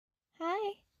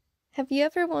Have you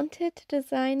ever wanted to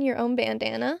design your own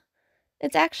bandana?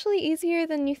 It's actually easier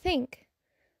than you think.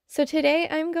 So today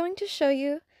I'm going to show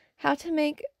you how to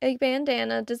make a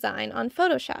bandana design on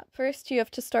Photoshop. First, you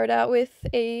have to start out with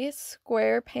a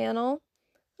square panel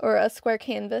or a square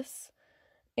canvas.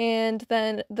 And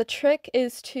then the trick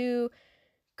is to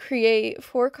create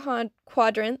four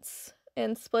quadrants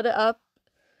and split it up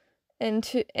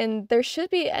and there should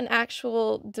be an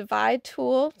actual divide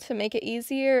tool to make it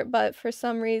easier, but for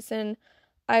some reason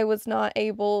I was not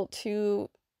able to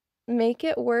make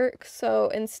it work, so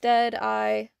instead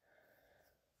I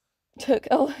took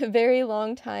a very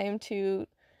long time to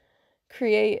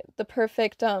create the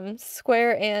perfect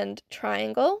square and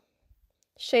triangle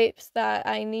shapes that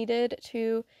I needed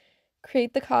to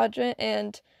create the quadrant.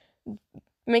 And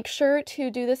make sure to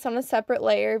do this on a separate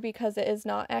layer because it is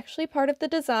not actually part of the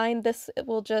design. This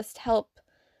will just help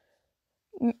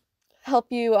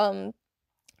you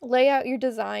lay out your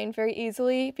design very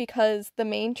easily, because the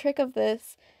main trick of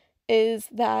this is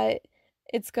that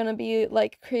it's going to be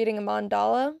like creating a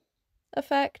mandala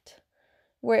effect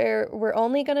where we're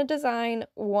only going to design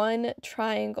one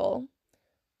triangle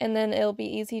and then it'll be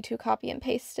easy to copy and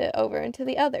paste it over into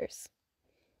the others.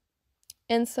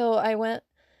 And so I went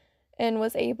and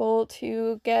was able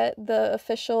to get the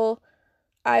official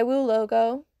IWU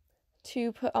logo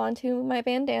to put onto my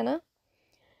bandana.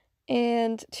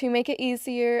 And to make it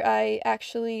easier, I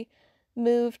actually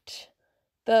moved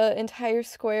the entire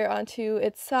square onto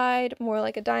its side, more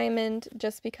like a diamond,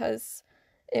 just because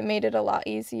it made it a lot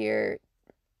easier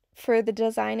for the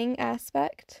designing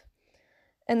aspect.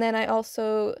 And then I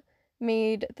also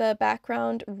made the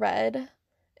background red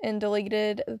and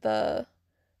deleted the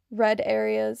red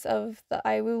areas of the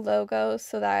IWU logo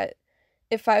so that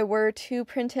if I were to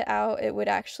print it out, it would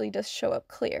actually just show up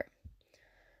clear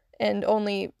and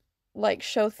only like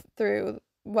show through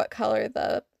what color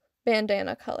the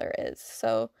bandana color is.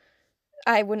 So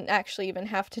I wouldn't actually even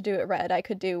have to do it red. I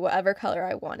could do whatever color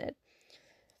I wanted.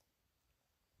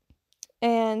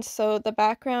 And so the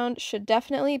background should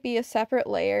definitely be a separate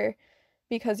layer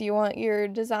because you want your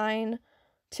design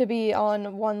to be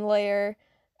on one layer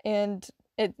and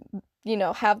it,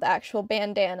 have the actual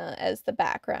bandana as the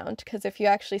background, because if you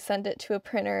actually send it to a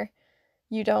printer,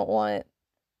 you don't want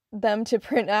them to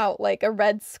print out like a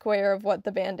red square of what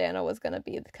the bandana was going to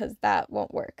be, because that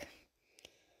won't work.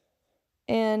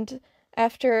 And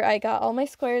after I got all my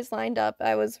squares lined up,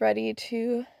 I was ready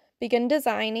to begin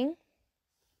designing.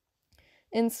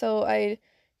 And so I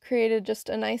created just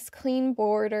a nice clean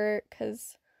border,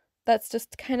 because that's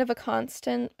just kind of a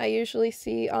constant I usually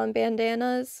see on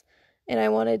bandanas, and I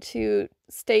wanted to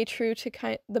stay true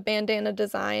to the bandana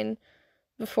design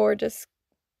before just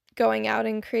going out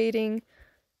and creating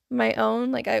my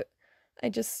own. Like I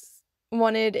just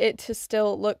wanted it to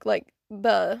still look like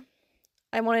I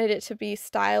wanted it to be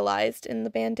stylized in the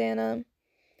bandana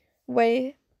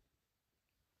way.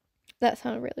 That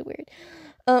sounded really weird.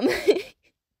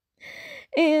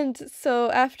 And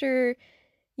so after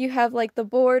you have like the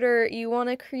border, you want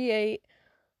to create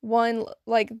one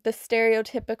like the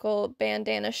stereotypical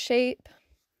bandana shape,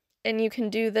 and you can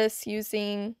do this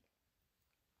using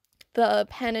the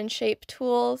pen and shape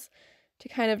tools to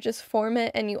kind of just form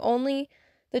it. And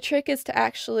the trick is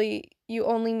to you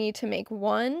only need to make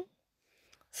one.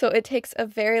 So it takes a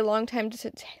very long time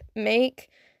to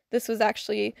make. This was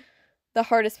actually the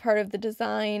hardest part of the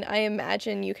design. I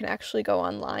imagine you can actually go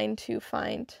online to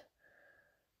find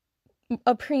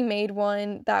a pre-made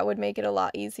one that would make it a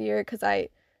lot easier, because I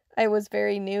was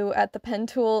very new at the pen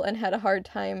tool and had a hard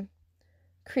time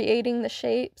creating the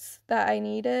shapes that I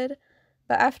needed.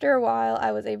 But after a while,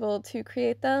 I was able to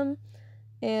create them,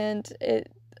 and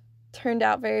it turned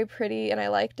out very pretty, and I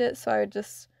liked it, so I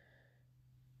just,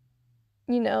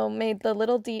 made the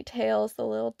little details, the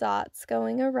little dots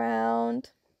going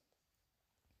around.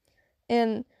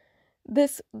 And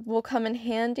this will come in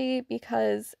handy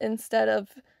because instead of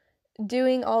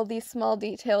doing all these small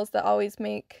details that always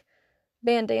make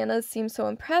bandanas seem so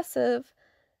impressive,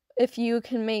 if you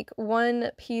can make one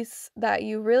piece that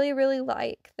you really, really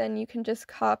like, then you can just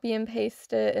copy and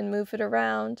paste it and move it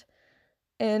around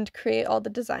and create all the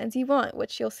designs you want,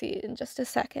 which you'll see in just a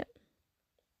second.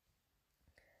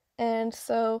 And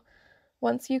so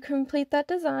once you complete that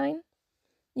design,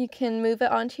 you can move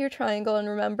it onto your triangle, and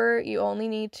remember, you only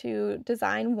need to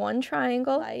design one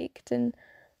triangle liked and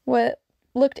what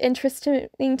looked interesting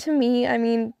to me. I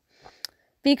mean,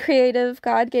 be creative.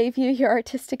 God gave you your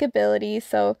artistic ability,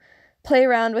 so play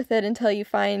around with it until you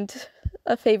find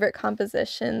a favorite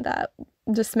composition that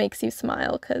just makes you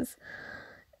smile, because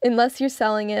unless you're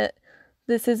selling it,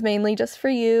 this is mainly just for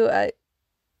you.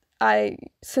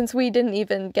 since we didn't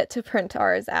even get to print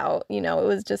ours out, you know, it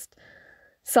was just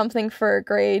something for a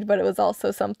grade, but it was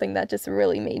also something that just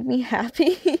really made me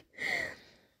happy.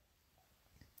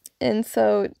 And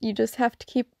so you just have to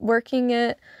keep working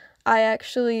it. I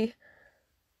actually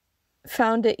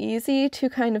found it easy to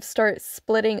kind of start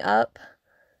splitting up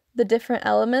the different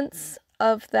elements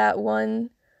of that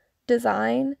one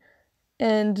design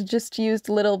and just used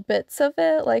little bits of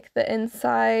it, like the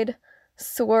inside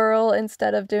swirl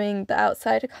instead of doing the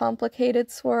outside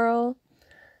complicated swirl.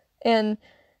 And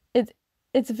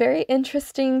it's very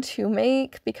interesting to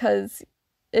make because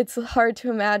it's hard to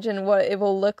imagine what it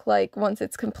will look like once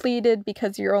it's completed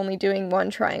because you're only doing one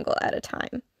triangle at a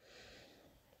time.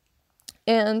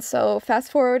 And so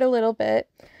fast forward a little bit.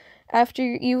 After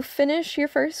you finish your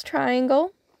first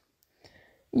triangle,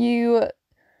 you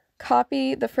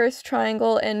copy the first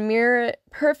triangle and mirror it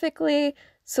perfectly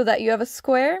so that you have a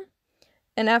square.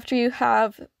 And after you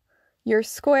have your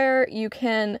square, you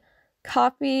can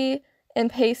copy and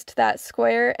paste that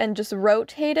square and just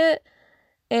rotate it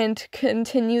and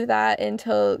continue that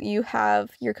until you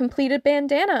have your completed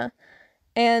bandana.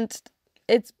 And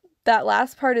that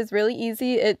last part is really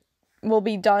easy. It will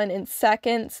be done in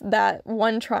seconds. That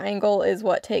one triangle is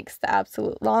what takes the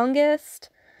absolute longest.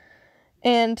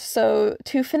 And so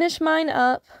to finish mine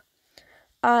up,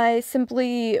 I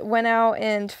simply went out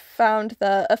and found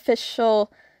the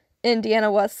official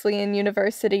Indiana Wesleyan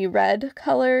University red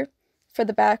color for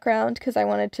the background because I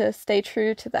wanted to stay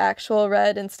true to the actual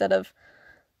red instead of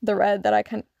the red that I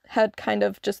had kind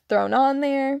of just thrown on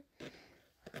there.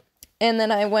 And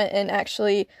then I went and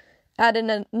actually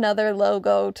added another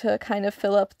logo to kind of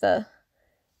fill up the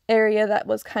area that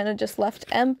was kind of just left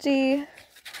empty.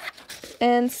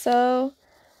 And so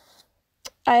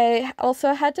I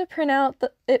also had to print out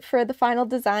it for the final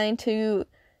design to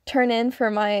turn in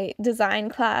for my design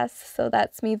class, so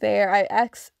that's me there. I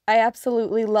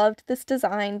absolutely loved this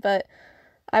design, but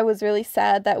I was really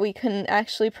sad that we couldn't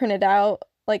actually print it out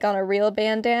like on a real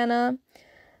bandana.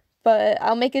 But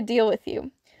I'll make a deal with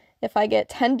you. If I get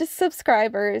 10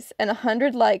 subscribers and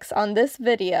 100 likes on this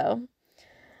video,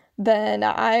 then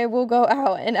I will go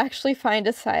out and actually find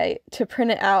a site to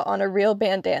print it out on a real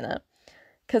bandana.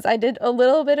 Because I did a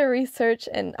little bit of research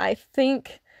and I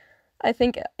think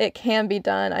it can be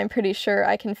done. I'm pretty sure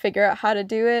I can figure out how to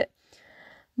do it.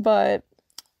 But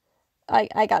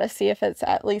I gotta see if it's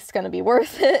at least gonna be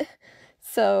worth it.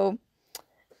 So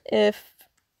if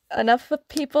enough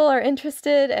people are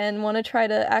interested and want to try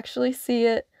to actually see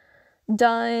it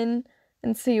done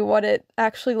and see what it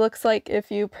actually looks like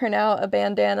if you print out a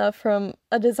bandana from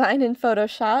a design in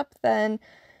Photoshop, then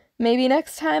maybe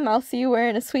next time I'll see you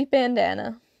wearing a sweet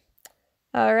bandana.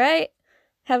 All right,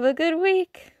 have a good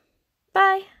week.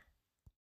 Bye.